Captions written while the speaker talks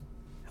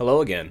Hello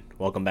again.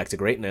 Welcome back to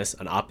Greatness,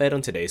 an op-ed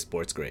on today's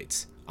sports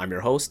greats. I'm your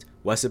host,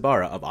 Wes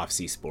Ibarra of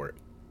Sport.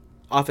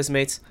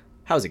 Officemates,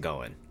 how's it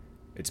going?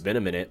 It's been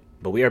a minute,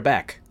 but we are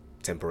back,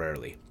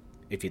 temporarily.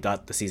 If you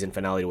thought the season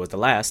finale was the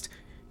last,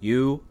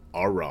 you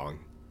are wrong.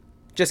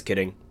 Just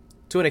kidding.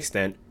 To an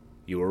extent,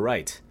 you were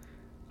right.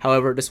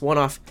 However, this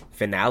one-off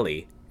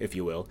finale, if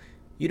you will,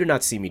 you do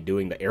not see me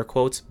doing the air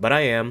quotes, but I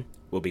am,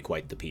 will be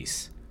quite the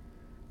piece.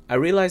 I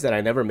realized that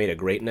I never made a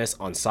greatness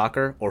on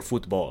soccer or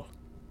football.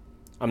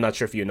 I'm not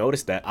sure if you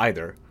noticed that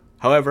either.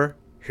 However,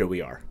 here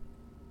we are.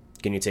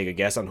 Can you take a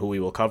guess on who we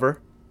will cover?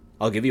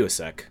 I'll give you a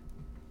sec.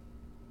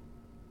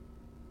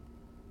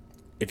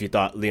 If you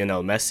thought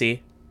Lionel Messi,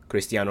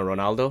 Cristiano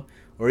Ronaldo,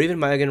 or even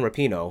Megan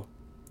Rapinoe,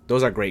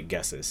 those are great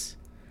guesses.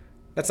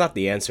 That's not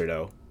the answer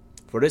though.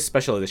 For this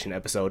special edition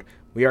episode,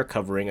 we are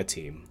covering a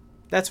team.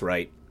 That's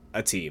right,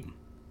 a team.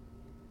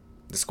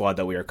 The squad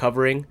that we are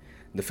covering,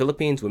 the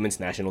Philippines women's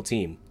national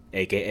team,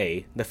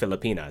 aka the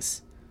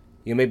Filipinas.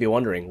 You may be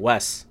wondering,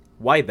 Wes,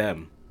 why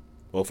them?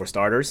 Well, for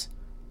starters,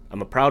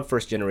 I'm a proud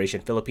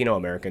first-generation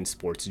Filipino-American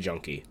sports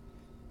junkie.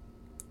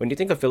 When you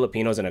think of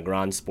Filipinos in a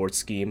grand sports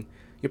scheme,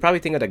 you probably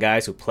think of the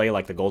guys who play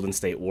like the Golden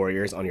State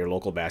Warriors on your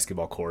local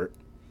basketball court.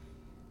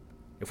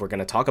 If we're going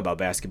to talk about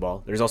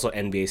basketball, there's also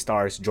NBA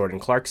stars Jordan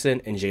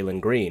Clarkson and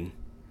Jalen Green.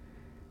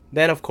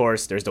 Then, of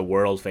course, there's the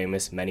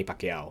world-famous Manny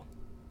Pacquiao.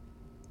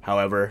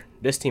 However,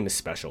 this team is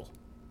special.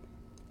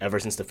 Ever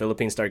since the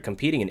Philippines started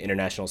competing in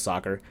international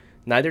soccer,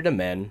 neither the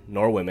men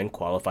nor women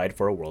qualified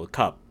for a World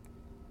Cup.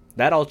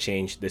 That all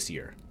changed this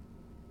year.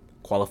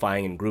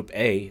 Qualifying in Group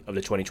A of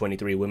the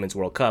 2023 Women's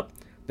World Cup,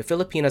 the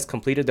Filipinas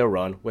completed their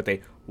run with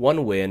a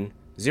 1-win,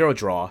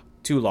 0-draw,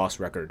 2-loss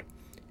record,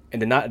 and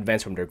did not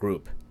advance from their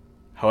group.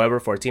 However,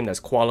 for a team that's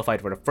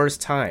qualified for the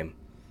first time,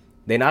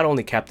 they not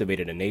only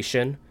captivated a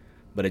nation,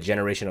 but a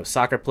generation of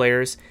soccer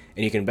players,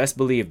 and you can best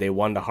believe they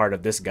won the heart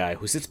of this guy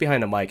who sits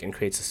behind the mic and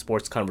creates a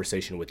sports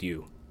conversation with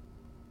you.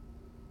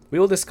 We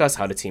will discuss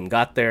how the team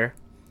got there,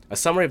 a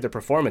summary of their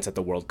performance at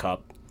the World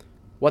Cup,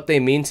 what they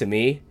mean to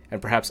me,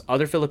 and perhaps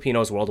other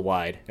Filipinos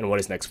worldwide, and what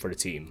is next for the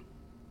team.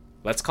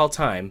 Let's call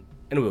time,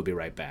 and we'll be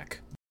right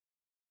back.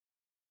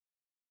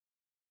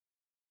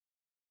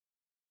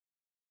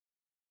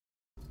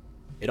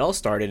 It all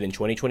started in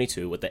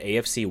 2022 with the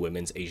AFC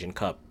Women's Asian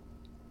Cup.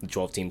 The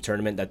 12-team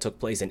tournament that took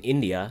place in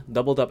India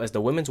doubled up as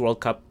the Women's World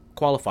Cup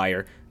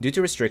qualifier due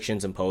to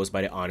restrictions imposed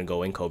by the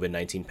ongoing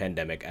COVID-19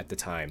 pandemic at the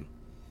time.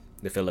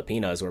 The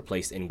Filipinas were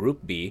placed in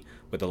Group B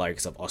with the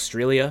likes of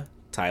Australia,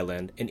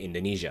 Thailand, and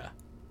Indonesia.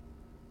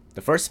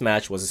 The first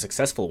match was a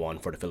successful one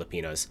for the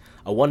Filipinas,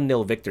 a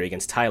 1-0 victory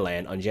against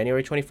Thailand on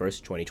January 21,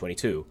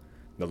 2022,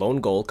 the lone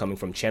goal coming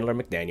from Chandler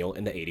McDaniel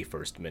in the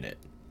 81st minute.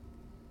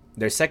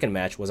 Their second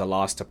match was a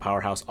loss to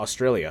powerhouse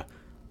Australia,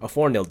 a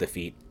 4-0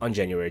 defeat on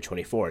January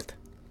 24th.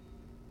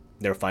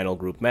 Their final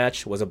group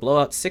match was a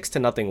blowout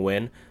 6-0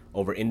 win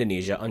over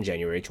Indonesia on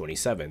January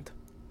 27th.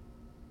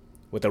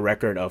 With a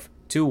record of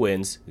 2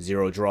 wins,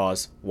 0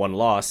 draws, 1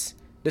 loss,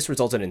 this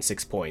resulted in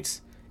 6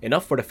 points,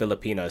 enough for the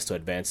Filipinas to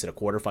advance to the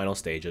quarterfinal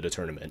stage of the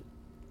tournament.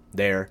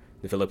 There,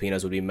 the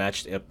Filipinas would be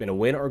matched up in a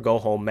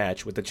win-or-go-home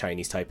match with the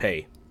Chinese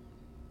Taipei.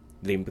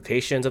 The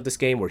implications of this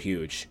game were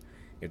huge.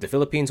 If the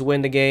Philippines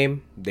win the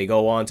game, they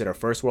go on to their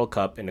first World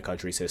Cup in the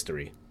country's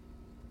history.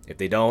 If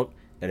they don't,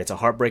 then it's a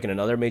heartbreak in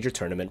another major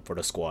tournament for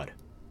the squad.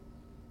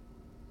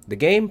 The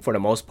game, for the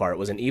most part,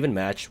 was an even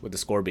match, with the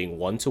score being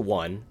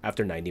 1-1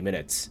 after 90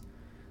 minutes.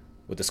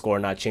 With the score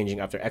not changing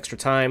after extra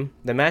time,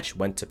 the match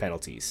went to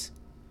penalties.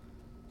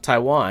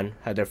 Taiwan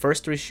had their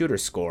first 3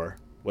 shooters score,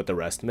 with the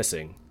rest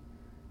missing.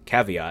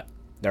 Caveat,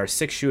 there are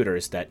 6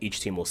 shooters that each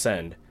team will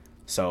send,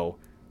 so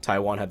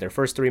Taiwan had their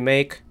first 3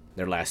 make,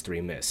 their last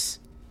 3 miss.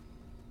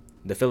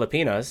 The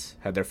Filipinas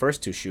had their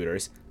first 2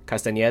 shooters,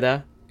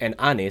 Castañeda and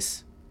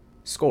Anis,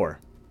 score.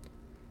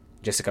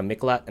 Jessica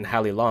Miklat and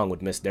Hallie Long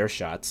would miss their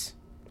shots.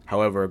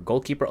 However,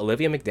 goalkeeper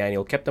Olivia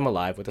McDaniel kept them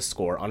alive with a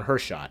score on her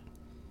shot.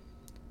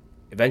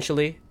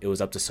 Eventually, it was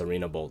up to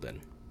Serena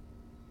Bolden.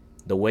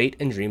 The weight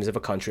and dreams of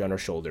a country on her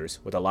shoulders,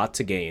 with a lot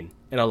to gain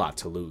and a lot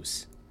to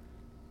lose.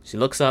 She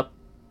looks up,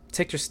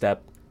 takes her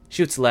step,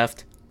 shoots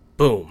left,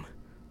 boom!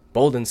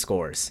 Bolden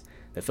scores.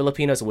 The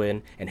Filipinas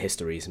win, and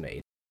history is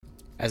made.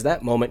 As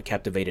that moment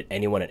captivated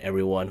anyone and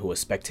everyone who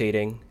was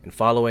spectating and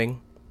following,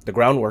 the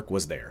groundwork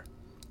was there.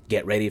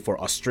 Get ready for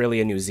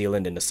Australia-New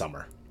Zealand in the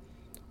summer.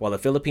 While the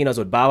Filipinas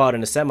would bow out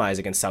in the semis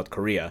against South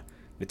Korea,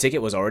 the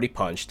ticket was already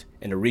punched,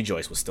 and the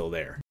rejoice was still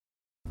there.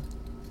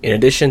 In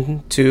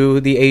addition to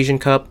the Asian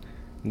Cup,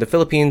 the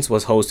Philippines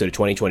was host to the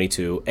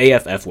 2022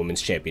 AFF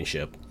Women's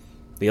Championship.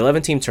 The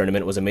 11-team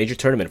tournament was a major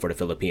tournament for the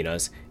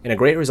Filipinas, and a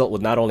great result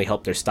would not only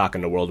help their stock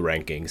in the world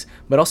rankings,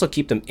 but also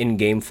keep them in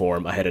game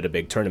form ahead of the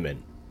big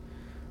tournament.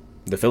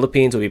 The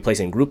Philippines will be placed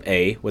in Group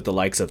A with the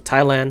likes of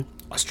Thailand,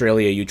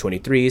 Australia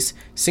U23s,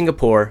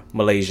 Singapore,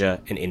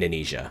 Malaysia, and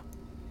Indonesia.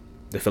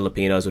 The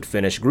Filipinos would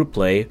finish group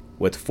play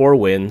with 4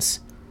 wins,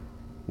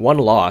 1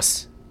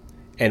 loss,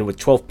 and with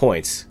 12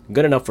 points,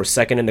 good enough for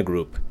second in the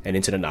group and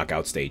into the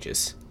knockout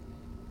stages.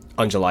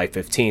 On July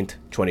 15th,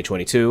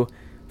 2022,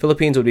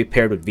 Philippines would be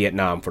paired with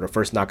Vietnam for the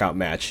first knockout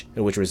match,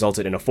 in which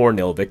resulted in a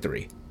 4-0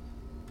 victory.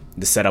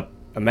 This set up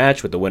a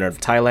match with the winner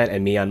of Thailand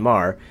and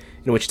Myanmar,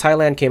 in which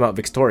Thailand came out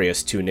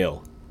victorious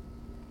 2-0.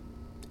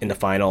 In the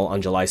final on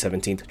July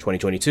 17,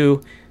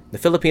 2022, the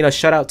Filipinas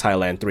shut out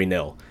Thailand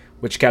 3-0,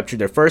 which captured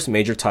their first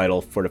major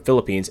title for the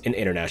Philippines in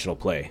international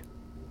play.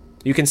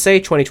 You can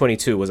say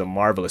 2022 was a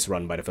marvelous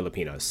run by the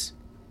Filipinas.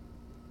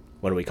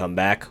 When we come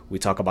back, we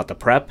talk about the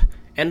prep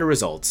and the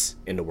results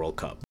in the World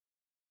Cup.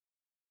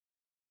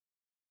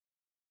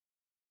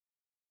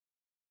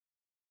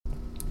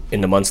 In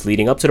the months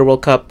leading up to the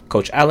World Cup,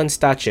 Coach Alan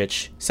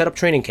Stachich set up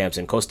training camps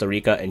in Costa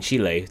Rica and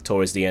Chile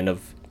towards the end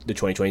of the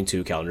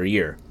 2022 calendar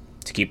year.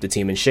 To keep the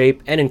team in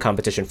shape and in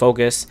competition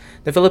focus,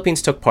 the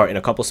Philippines took part in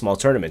a couple small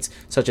tournaments,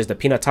 such as the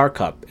Pinatar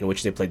Cup, in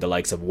which they played the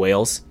likes of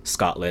Wales,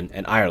 Scotland,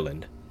 and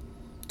Ireland.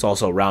 To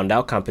also round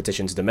out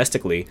competitions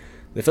domestically,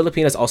 the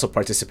Filipinas also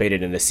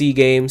participated in the SEA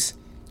Games,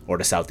 or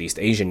the Southeast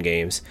Asian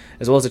Games,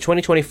 as well as the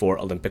 2024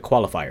 Olympic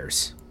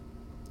qualifiers.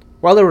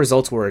 While the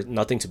results were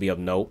nothing to be of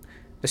note,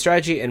 the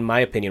strategy, in my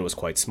opinion, was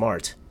quite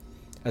smart.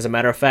 As a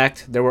matter of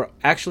fact, there were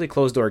actually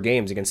closed-door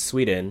games against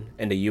Sweden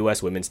and the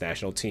U.S. women's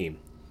national team.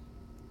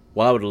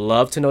 While I would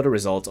love to know the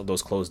results of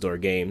those closed-door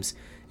games,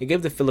 it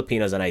gave the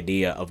Filipinas an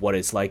idea of what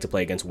it's like to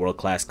play against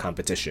world-class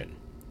competition.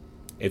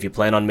 If you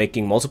plan on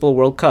making multiple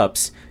World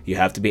Cups, you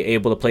have to be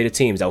able to play the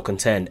teams that will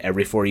contend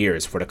every 4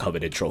 years for the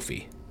coveted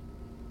trophy.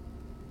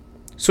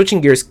 Switching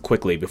gears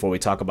quickly before we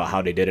talk about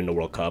how they did in the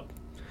World Cup,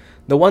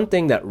 the one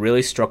thing that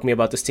really struck me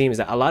about this team is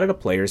that a lot of the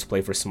players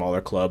play for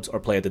smaller clubs or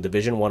play at the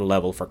Division I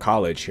level for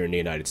college here in the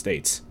United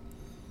States.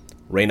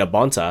 Reina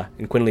Bonta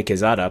and Quinley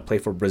Quezada play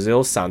for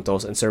Brazil's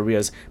Santos and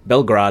Serbia's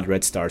Belgrade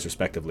Red Stars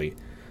respectively.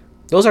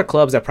 Those are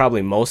clubs that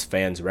probably most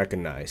fans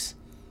recognize.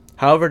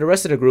 However, the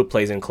rest of the group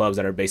plays in clubs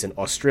that are based in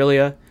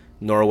Australia,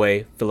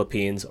 Norway,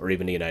 Philippines, or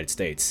even the United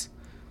States.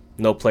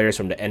 No players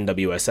from the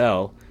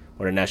NWSL,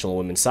 or the National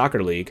Women's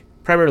Soccer League,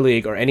 Premier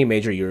League, or any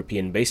major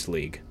European-based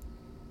league.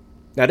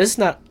 Now, this is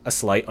not a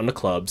slight on the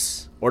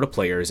clubs or the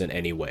players in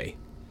any way.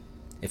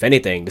 If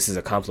anything, this is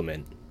a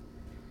compliment.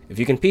 If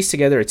you can piece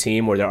together a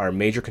team where there are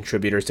major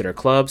contributors to their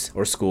clubs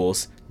or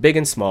schools, big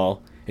and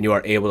small, and you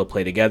are able to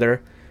play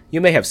together, you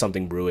may have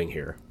something brewing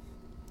here.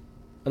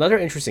 Another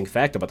interesting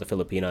fact about the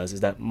Filipinas is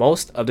that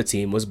most of the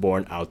team was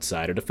born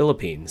outside of the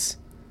Philippines.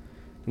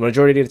 The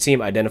majority of the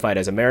team identified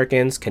as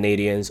Americans,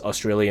 Canadians,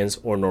 Australians,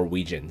 or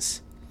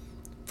Norwegians.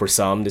 For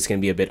some, this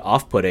can be a bit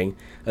off-putting,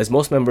 as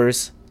most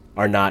members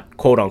are not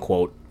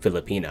quote-unquote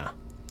Filipina.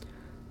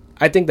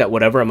 I think that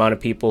whatever amount of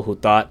people who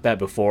thought that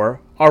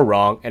before are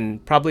wrong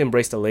and probably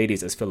embrace the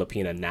ladies as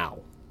Filipina now.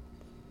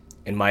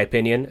 In my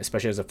opinion,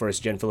 especially as a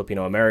first-gen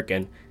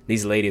Filipino-American,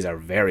 these ladies are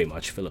very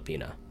much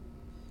Filipina.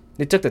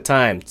 They took the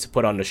time to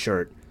put on the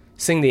shirt,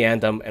 sing the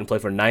anthem, and play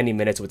for 90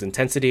 minutes with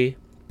intensity,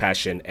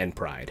 passion, and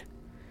pride.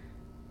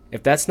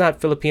 If that's not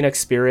Filipinx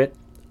spirit,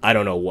 I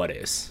don't know what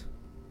is.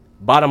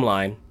 Bottom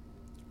line,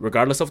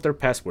 regardless of what their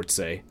passports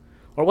say,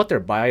 or what their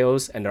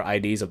bios and their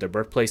IDs of their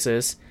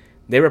birthplaces,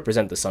 they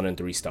represent the Sun and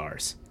 3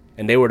 Stars,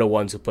 and they were the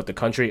ones who put the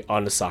country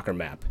on the soccer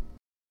map.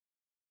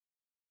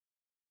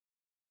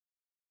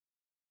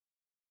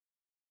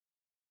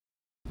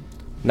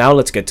 Now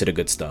let's get to the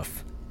good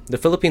stuff. The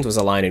Philippines was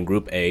aligned in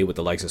Group A with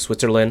the likes of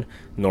Switzerland,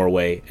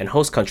 Norway, and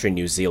host country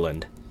New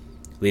Zealand.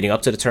 Leading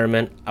up to the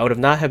tournament, I would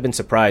not have been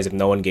surprised if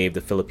no one gave the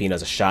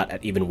Filipinas a shot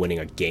at even winning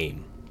a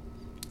game.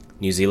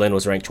 New Zealand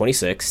was ranked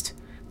 26th,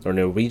 the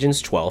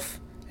Norwegians 12th,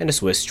 and the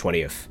Swiss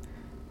 20th.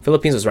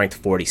 Philippines was ranked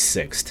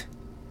 46th.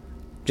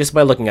 Just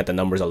by looking at the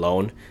numbers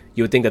alone,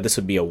 you would think that this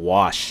would be a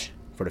wash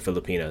for the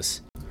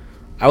Filipinas.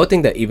 I would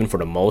think that even for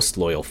the most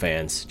loyal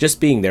fans, just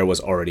being there was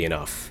already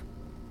enough.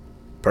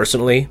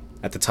 Personally,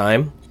 at the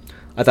time,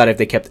 I thought if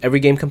they kept every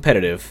game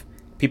competitive,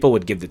 people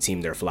would give the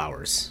team their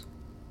flowers.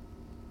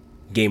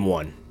 Game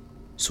 1,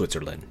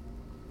 Switzerland.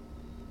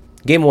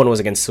 Game 1 was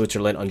against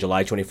Switzerland on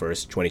July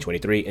 21st,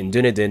 2023 in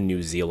Dunedin,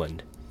 New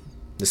Zealand.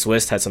 The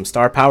Swiss had some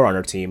star power on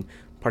their team,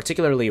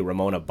 particularly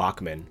Ramona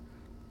Bachmann,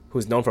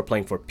 who's known for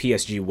playing for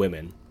PSG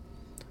Women.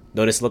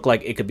 Though this looked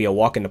like it could be a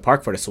walk in the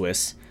park for the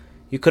Swiss,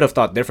 you could have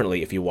thought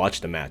differently if you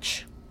watched the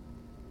match.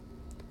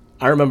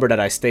 I remember that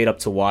I stayed up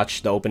to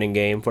watch the opening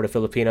game for the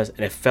Filipinas,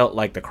 and it felt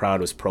like the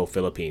crowd was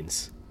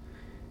pro-Philippines.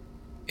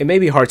 It may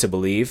be hard to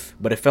believe,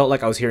 but it felt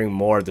like I was hearing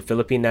more of the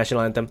Philippine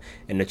national anthem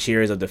and the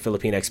cheers of the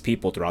Filipinx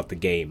people throughout the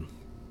game.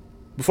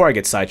 Before I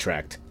get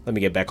sidetracked, let me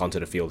get back onto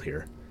the field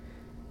here.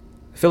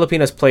 The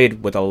Filipinas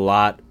played with a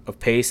lot of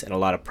pace and a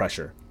lot of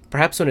pressure,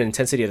 perhaps with an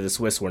intensity that the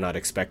Swiss were not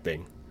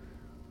expecting.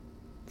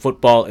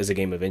 Football is a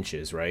game of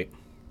inches, right?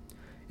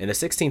 In the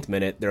 16th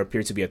minute, there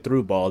appeared to be a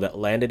through ball that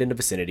landed in the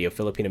vicinity of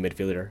Filipino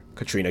midfielder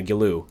Katrina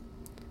Gilou.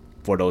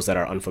 For those that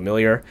are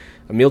unfamiliar,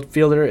 a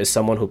midfielder is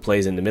someone who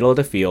plays in the middle of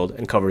the field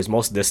and covers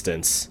most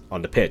distance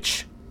on the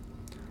pitch.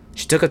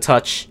 She took a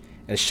touch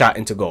and shot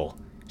into goal.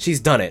 She's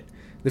done it!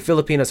 The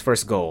Filipinas'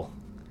 first goal.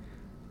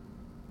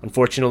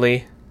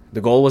 Unfortunately,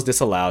 the goal was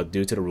disallowed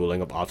due to the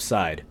ruling of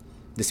offside.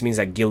 This means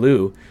that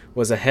Gilou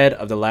was ahead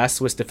of the last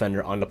Swiss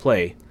defender on the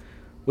play,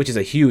 which is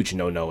a huge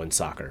no-no in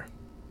soccer.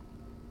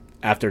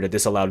 After the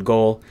disallowed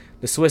goal,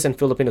 the Swiss and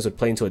Filipinos would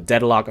play into a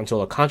deadlock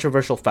until a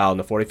controversial foul in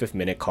the 45th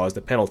minute caused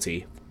the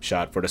penalty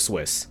shot for the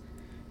Swiss.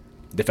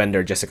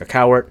 Defender Jessica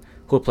Cowart,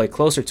 who would play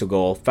closer to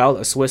goal, fouled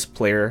a Swiss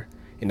player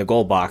in the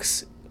goal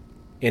box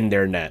in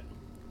their net.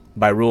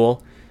 By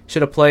rule,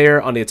 should a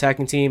player on the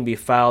attacking team be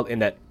fouled in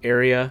that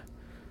area,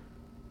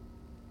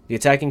 the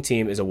attacking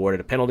team is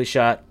awarded a penalty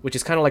shot, which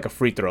is kind of like a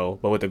free throw,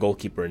 but with the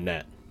goalkeeper in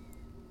net.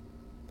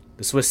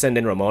 The Swiss send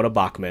in Ramona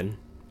Bachmann,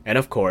 and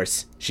of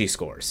course, she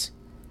scores.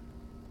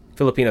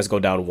 Filipinas go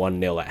down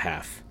 1-0 at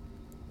half.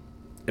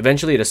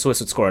 Eventually, the Swiss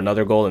would score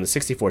another goal in the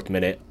 64th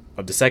minute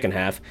of the second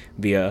half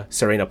via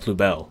Serena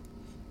Plubel.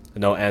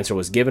 No answer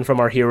was given from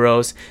our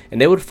heroes, and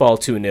they would fall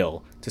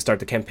 2-0 to start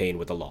the campaign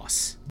with a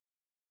loss.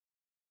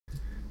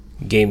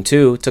 Game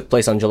 2 took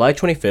place on July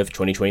 25th,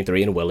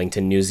 2023 in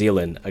Wellington, New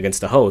Zealand,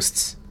 against the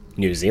hosts,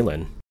 New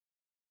Zealand.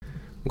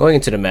 Going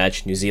into the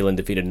match, New Zealand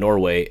defeated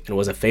Norway and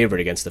was a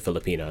favorite against the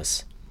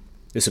Filipinas.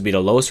 This would be the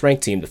lowest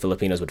ranked team the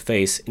Filipinas would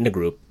face in the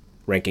group,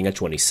 ranking at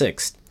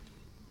 26th.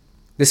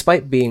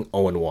 Despite being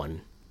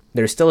 0-1,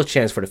 there is still a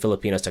chance for the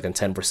Filipinas to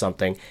contend for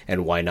something,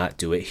 and why not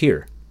do it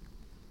here?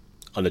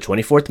 On the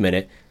 24th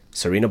minute,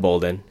 Serena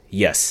Bolden,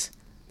 yes,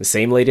 the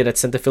same lady that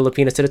sent the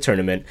Filipinas to the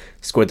tournament,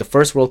 scored the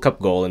first World Cup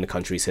goal in the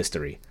country's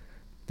history.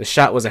 The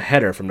shot was a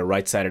header from the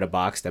right side of the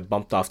box that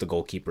bumped off the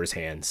goalkeeper's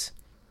hands.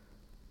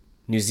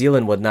 New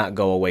Zealand would not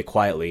go away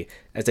quietly,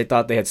 as they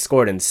thought they had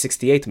scored in the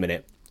 68th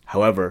minute.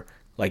 However,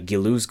 like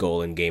Gilou's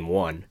goal in Game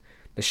 1,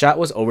 the shot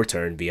was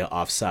overturned via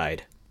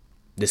offside.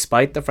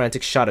 Despite the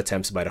frantic shot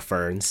attempts by the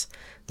Ferns,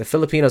 the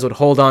Filipinas would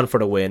hold on for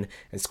the win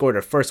and score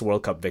their first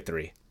World Cup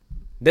victory.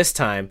 This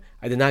time,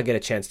 I did not get a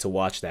chance to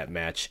watch that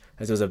match,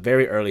 as it was a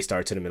very early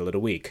start to the middle of the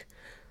week.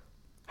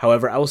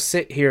 However, I will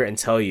sit here and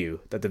tell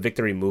you that the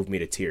victory moved me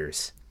to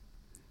tears.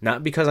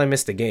 Not because I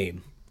missed the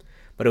game,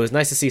 but it was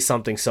nice to see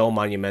something so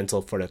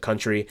monumental for the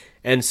country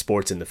and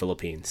sports in the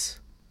Philippines.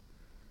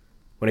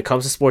 When it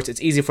comes to sports,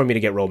 it's easy for me to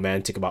get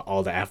romantic about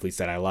all the athletes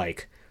that I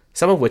like,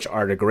 some of which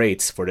are the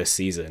greats for this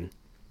season.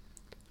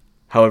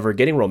 However,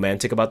 getting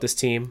romantic about this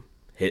team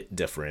hit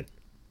different.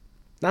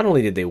 Not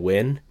only did they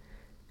win,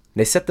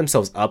 they set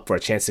themselves up for a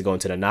chance to go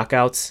into the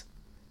knockouts,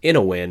 in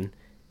a win,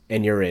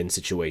 and you're in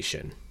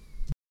situation.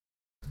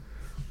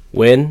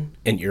 Win,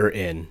 and you're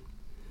in.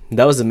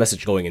 That was the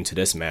message going into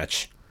this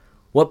match.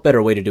 What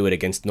better way to do it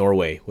against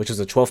Norway, which was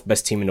the 12th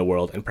best team in the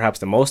world and perhaps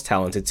the most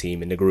talented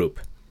team in the group?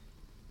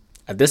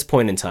 At this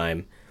point in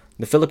time,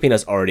 the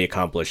Filipinas already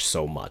accomplished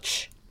so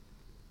much.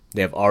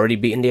 They have already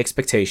beaten the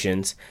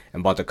expectations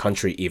and brought the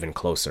country even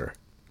closer.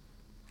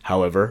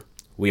 However,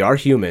 we are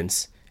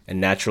humans, and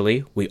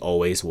naturally, we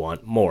always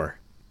want more.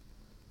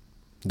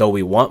 Though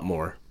we want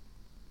more,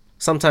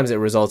 sometimes it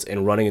results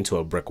in running into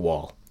a brick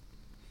wall.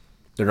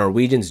 The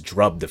Norwegians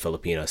drubbed the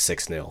Filipinas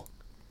 6-0.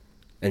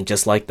 And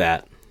just like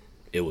that,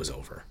 it was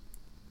over.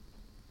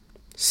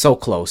 So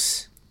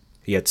close,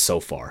 yet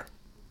so far.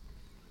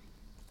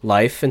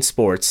 Life and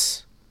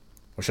sports,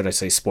 or should I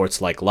say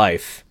sports like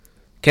life,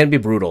 can be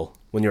brutal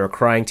when you are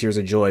crying tears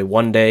of joy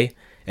one day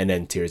and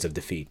then tears of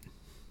defeat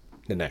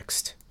the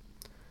next.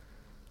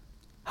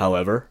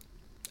 However,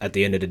 at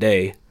the end of the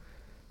day,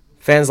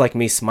 fans like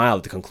me smile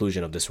at the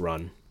conclusion of this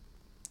run.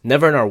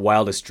 Never in our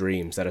wildest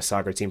dreams that a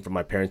soccer team from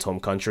my parents' home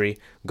country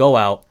go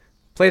out,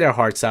 play their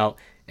hearts out,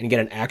 and get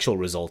an actual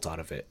result out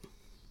of it.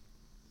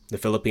 The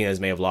Filipinas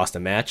may have lost a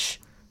match,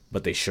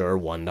 but they sure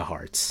won the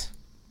hearts.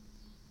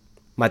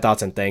 My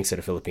thoughts and thanks to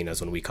the Filipinas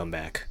when we come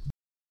back.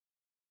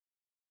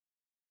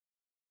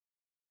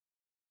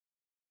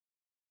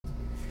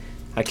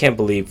 I can't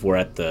believe we're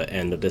at the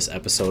end of this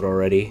episode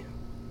already,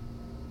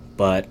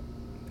 but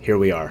here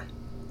we are.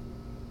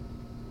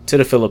 To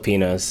the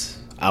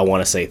Filipinas, I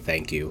want to say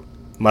thank you.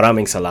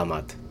 Maraming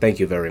salamat. Thank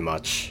you very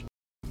much.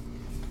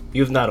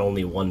 You've not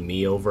only won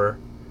me over,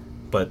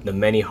 but the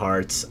many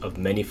hearts of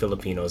many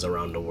Filipinos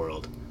around the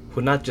world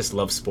who not just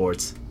love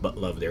sports, but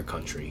love their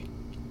country.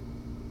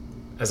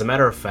 As a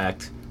matter of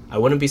fact, I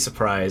wouldn't be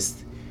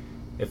surprised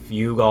if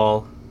you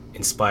all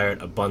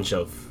inspired a bunch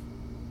of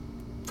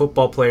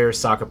football players,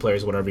 soccer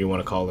players, whatever you want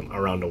to call them,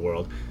 around the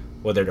world,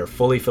 whether they're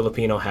fully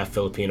Filipino, half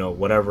Filipino,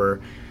 whatever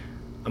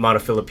amount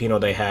of Filipino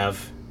they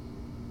have,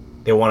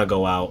 they want to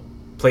go out,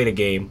 play the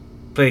game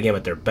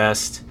at their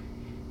best,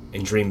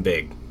 and dream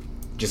big,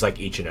 just like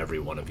each and every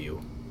one of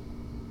you.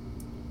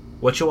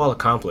 What you all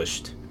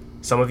accomplished,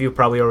 some of you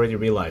probably already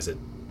realize it,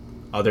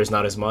 others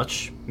not as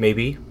much,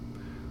 maybe,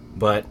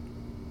 but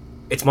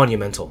it's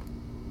monumental.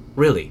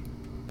 Really.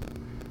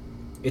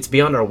 It's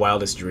beyond our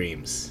wildest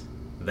dreams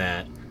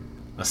that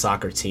a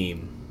soccer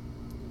team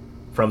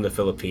from the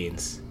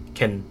Philippines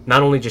can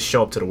not only just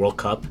show up to the World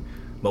Cup,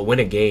 but win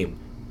a game,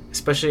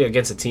 especially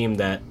against a team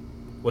that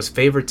was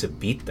favored to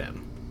beat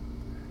them.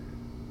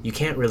 You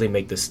can't really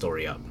make this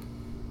story up.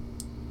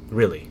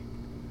 Really.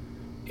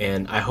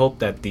 And I hope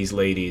that these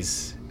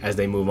ladies, as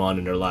they move on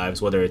in their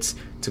lives, whether it's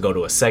to go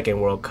to a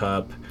second World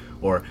Cup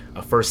or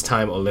a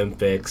first-time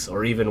Olympics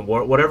or even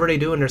whatever they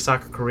do in their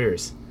soccer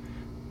careers,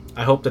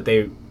 I hope that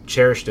they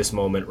cherish this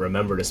moment,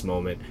 remember this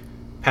moment,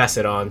 pass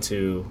it on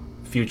to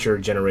future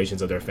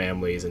generations of their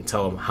families and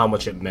tell them how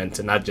much it meant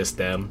to not just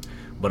them,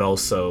 but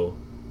also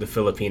the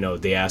Filipino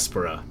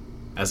diaspora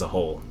as a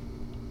whole.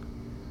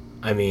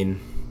 I mean,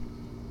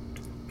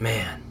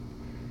 man,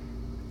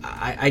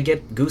 I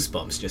get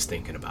goosebumps just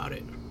thinking about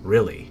it,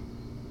 really.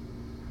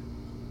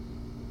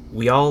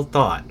 We all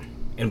thought,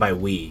 and by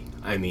we,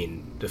 I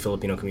mean the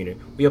Filipino community,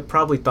 we have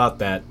probably thought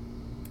that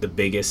the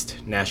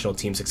biggest national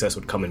team success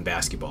would come in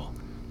basketball.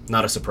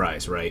 Not a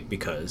surprise, right?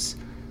 Because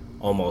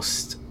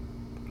almost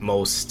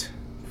most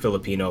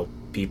Filipino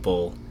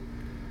people,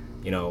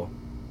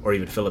 or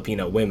even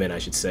Filipino women, I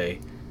should say,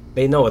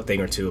 they know a thing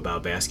or two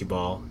about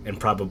basketball and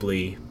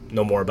probably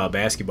know more about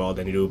basketball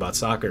than they do about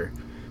soccer.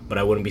 But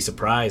I wouldn't be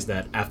surprised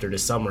that after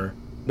this summer,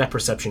 that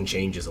perception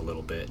changes a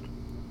little bit.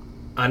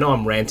 I know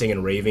I'm ranting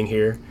and raving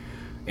here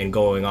and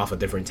going off of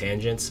different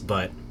tangents,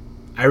 but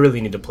I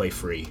really need to play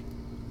free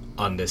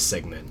on this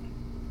segment.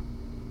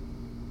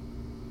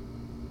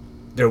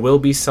 There will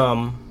be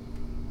some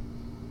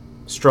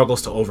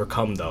struggles to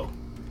overcome, though.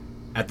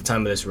 At the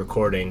time of this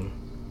recording,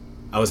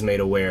 I was made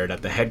aware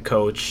that the head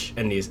coach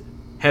and the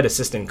head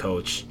assistant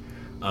coach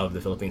of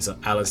the Philippines,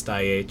 Alan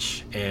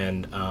Stayech,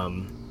 and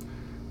I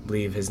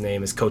believe his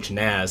name is Coach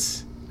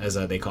Naz, as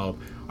they call him,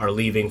 are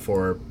leaving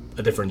for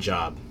a different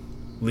job,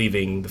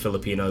 leaving the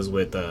Filipinos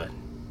with a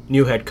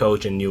new head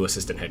coach and new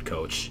assistant head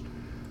coach.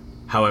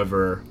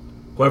 However,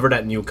 whoever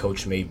that new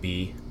coach may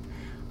be,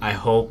 I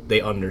hope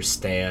they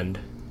understand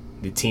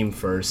the team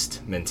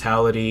first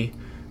mentality,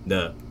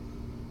 the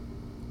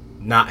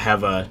not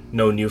have a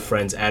no new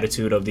friends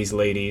attitude of these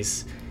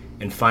ladies,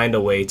 and find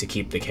a way to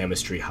keep the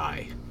chemistry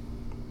high.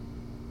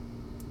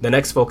 The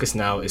next focus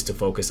now is to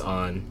focus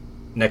on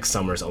next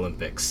summer's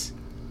Olympics.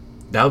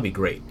 That would be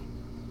great.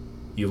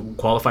 You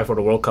qualify for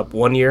the World Cup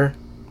one year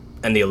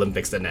and the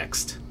Olympics the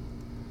next.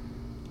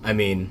 I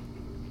mean,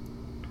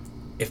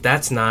 if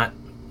that's not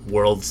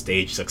world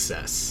stage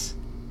success,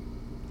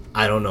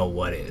 I don't know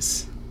what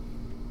is.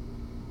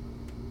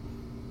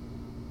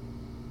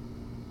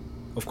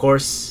 Of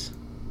course,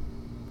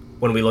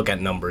 when we look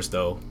at numbers,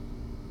 though,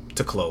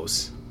 to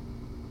close,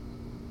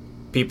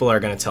 people are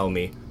going to tell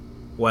me,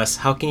 Wes,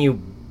 how can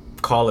you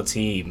call a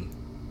team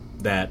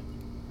that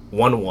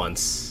won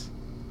once,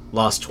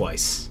 lost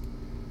twice?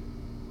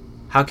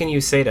 How can you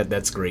say that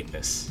that's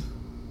greatness?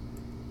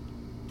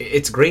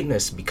 It's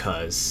greatness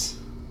because,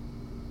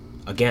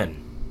 again,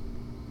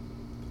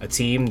 a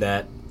team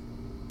that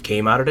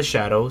came out of the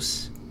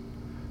shadows,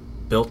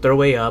 built their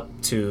way up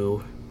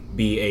to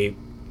be a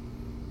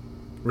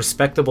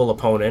respectable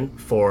opponent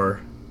for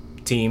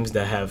teams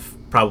that have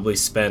probably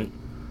spent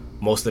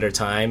most of their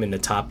time in the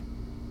top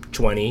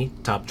 20,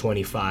 top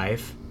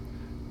 25,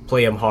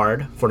 play them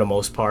hard for the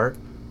most part,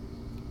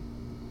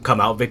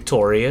 come out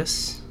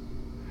victorious,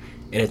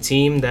 and a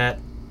team that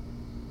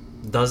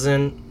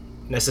doesn't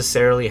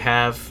necessarily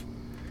have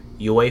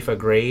UEFA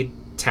grade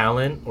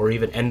talent or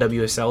even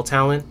NWSL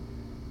talent.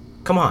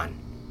 Come on.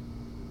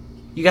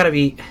 You gotta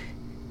be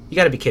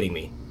kidding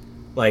me.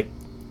 Like,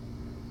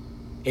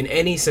 in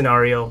any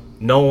scenario,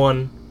 no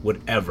one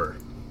would ever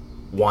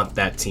want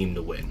that team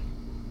to win.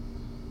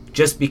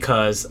 Just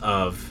because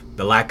of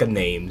the lack of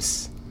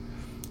names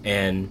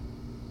and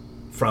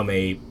from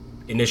a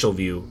initial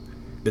view,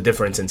 the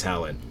difference in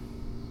talent.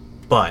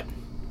 But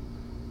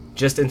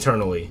just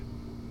internally,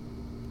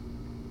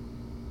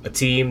 a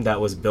team that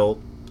was built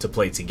to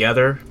play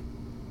together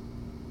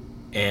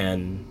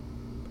and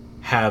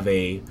have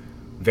a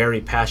very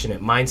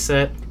passionate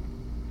mindset,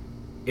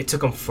 it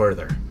took them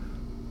further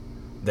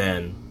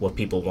than what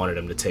people wanted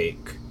them to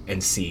take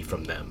and see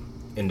from them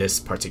in this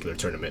particular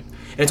tournament.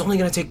 And it's only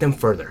going to take them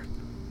further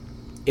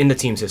in the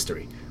team's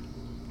history.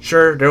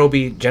 Sure, there will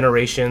be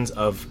generations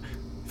of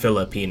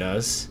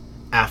Filipinas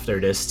after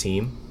this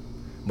team,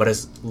 but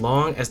as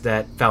long as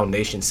that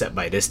foundation set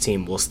by this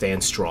team will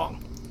stand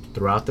strong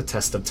throughout the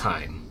test of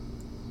time,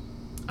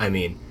 I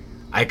mean,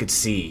 I could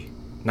see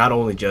not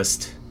only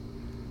just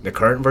the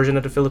current version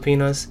of the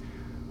Filipinas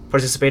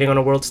participating on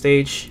a world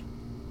stage,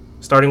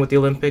 starting with the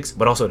Olympics,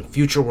 but also in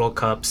future World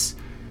Cups,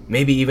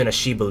 maybe even a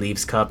She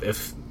Believes Cup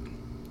if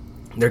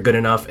they're good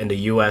enough and the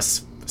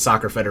U.S.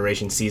 Soccer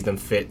Federation sees them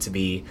fit to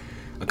be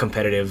a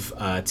competitive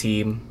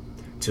team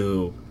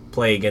to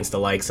play against the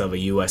likes of a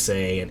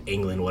USA and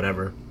England,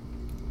 whatever.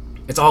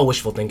 It's all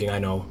wishful thinking, I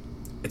know.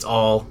 It's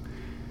all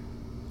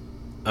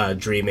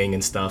dreaming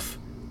and stuff,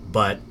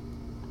 but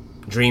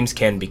dreams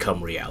can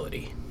become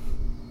reality.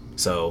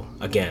 So,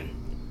 again,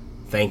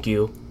 thank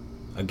you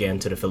again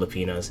to the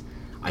Filipinas.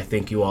 I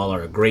think you all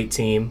are a great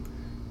team.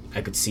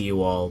 I could see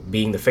you all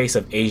being the face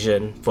of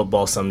Asian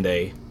football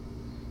someday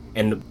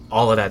and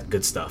all of that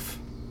good stuff.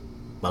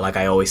 But like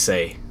I always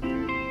say,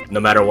 no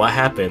matter what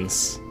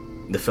happens,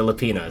 the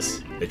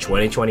Filipinas, the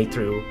 2022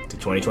 to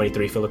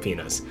 2023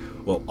 Filipinas,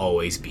 will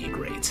always be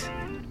great.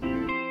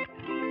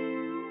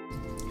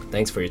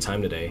 Thanks for your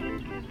time today.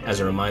 As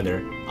a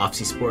reminder,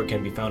 Office Sport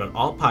can be found on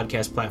all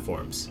podcast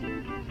platforms.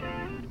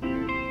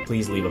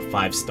 Please leave a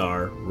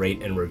 5-star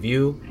rate and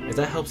review, as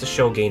that helps the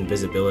show gain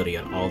visibility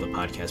on all the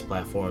podcast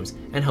platforms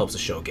and helps the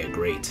show get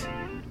great.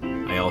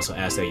 I I also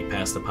ask that you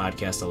pass the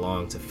podcast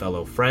along to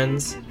fellow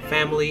friends,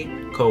 family,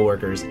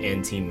 co-workers,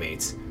 and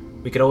teammates.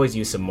 We could always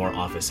use some more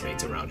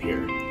Officemates around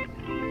here.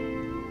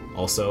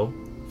 Also,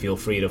 feel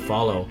free to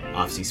follow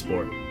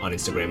Sport on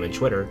Instagram and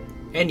Twitter,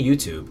 and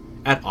YouTube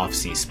at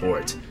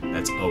Sport.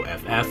 That's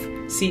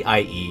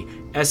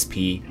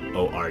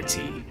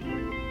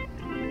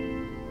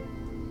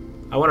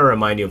OFFCIESPORT. I want to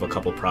remind you of a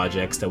couple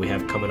projects that we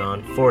have coming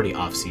on for the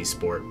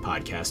Sport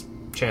podcast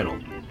channel.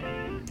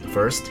 The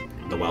first,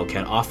 the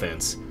Wildcat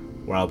Offense,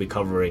 where I'll be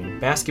covering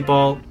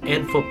basketball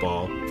and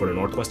football for the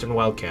Northwestern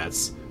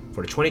Wildcats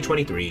for the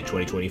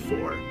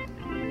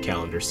 2023-2024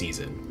 calendar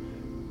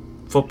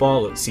season.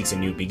 Football seeks a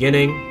new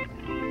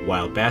beginning,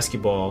 while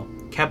basketball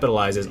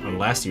capitalizes on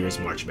last year's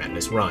March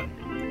Madness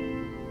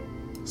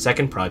run.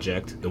 Second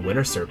project, the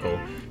Winner's Circle,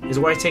 is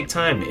where I take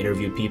time to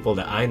interview people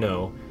that I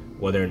know,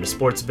 whether in the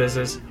sports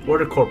business or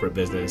the corporate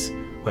business,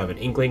 who have an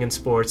inkling in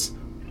sports,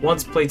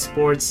 once played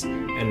sports,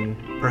 and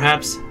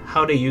perhaps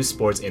how they use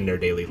sports in their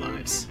daily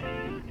lives.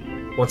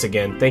 Once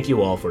again, thank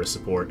you all for the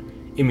support.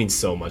 It means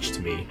so much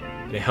to me,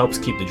 and it helps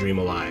keep the dream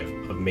alive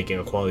of making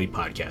a quality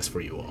podcast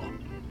for you all.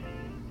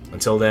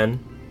 Until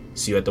then,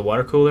 see you at the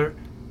water cooler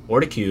or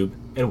the cube,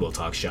 and we'll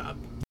talk shop.